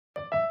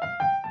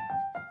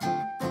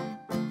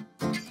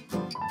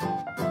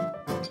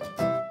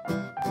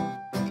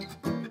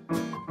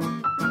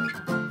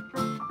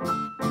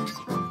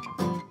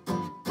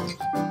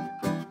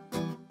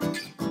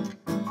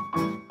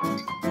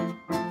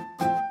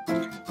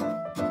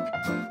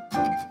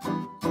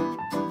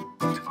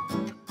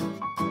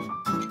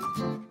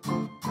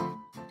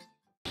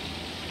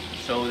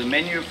So the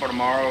menu for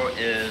tomorrow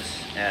is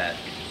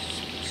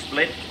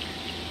split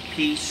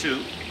pea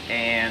soup,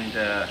 and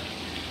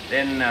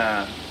then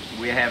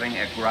we're having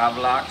a grav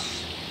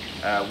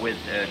with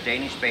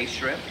Danish base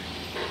shrimp,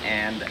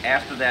 and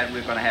after that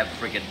we're going to have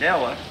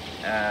frikadeller,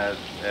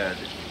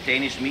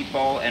 Danish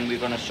meatball, and we're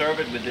going to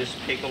serve it with this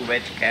pickled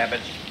red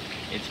cabbage.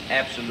 It's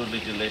absolutely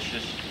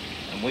delicious,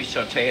 and we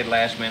saute it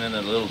last minute in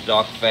a little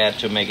duck fat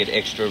to make it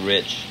extra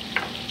rich.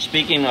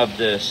 Speaking of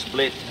the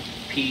split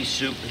pea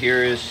soup,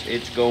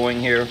 it's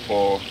going here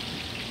for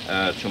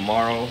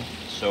tomorrow.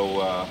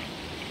 So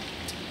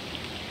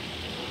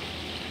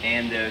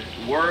and the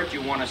word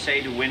you want to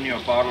say to win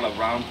your bottle of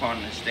Round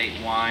Pond Estate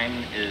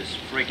wine is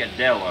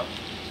frikadeller.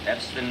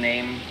 That's the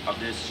name of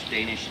this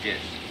Danish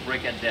dish,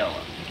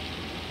 frikadeller.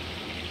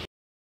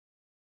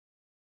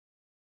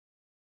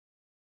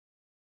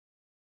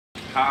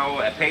 How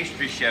a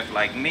pastry chef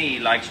like me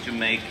likes to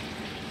make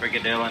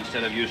frikadeller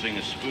instead of using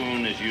a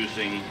spoon is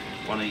using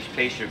one of these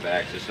pastry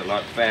bags. It's a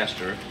lot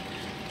faster.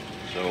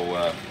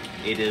 So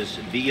it is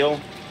veal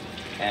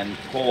and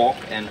pork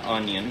and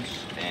onions,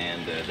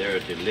 and they're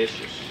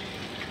delicious.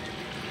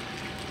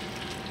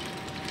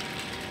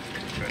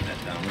 Turn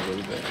that down a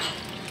little bit.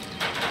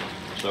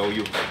 So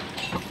you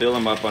fill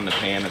them up on the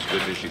pan as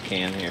good as you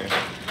can here.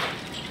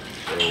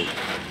 So you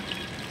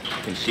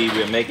can see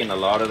we're making a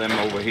lot of them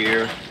over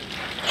here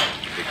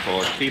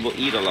because people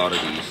eat a lot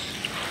of these.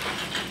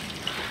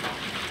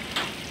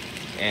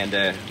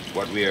 And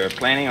what we are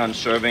planning on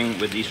serving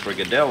with these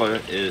frikadeller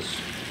is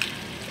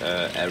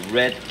a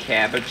red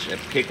cabbage, a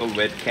pickled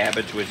red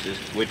cabbage,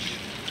 which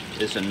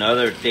is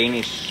another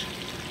Danish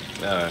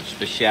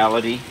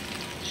speciality.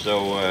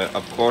 So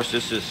of course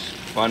this is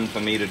fun for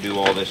me to do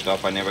all this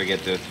stuff. I never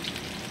get to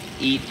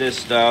eat this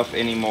stuff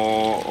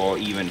anymore or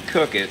even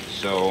cook it.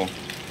 So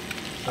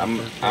I'm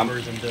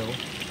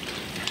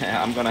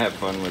gonna have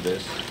fun with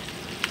this.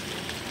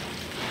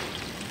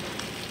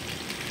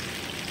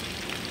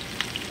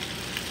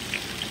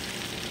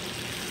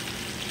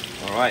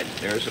 Alright,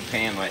 there's a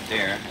pan right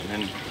there, and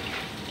then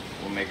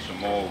we'll make some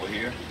more over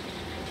here.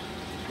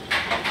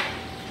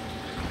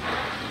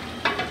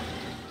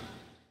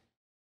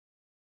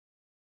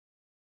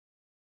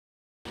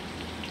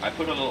 I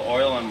put a little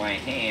oil on my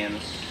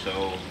hands,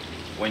 so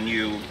when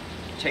you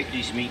take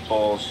these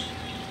meatballs,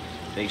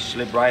 they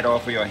slip right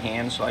off of your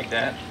hands like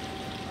that,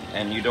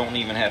 and you don't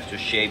even have to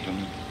shape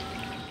them.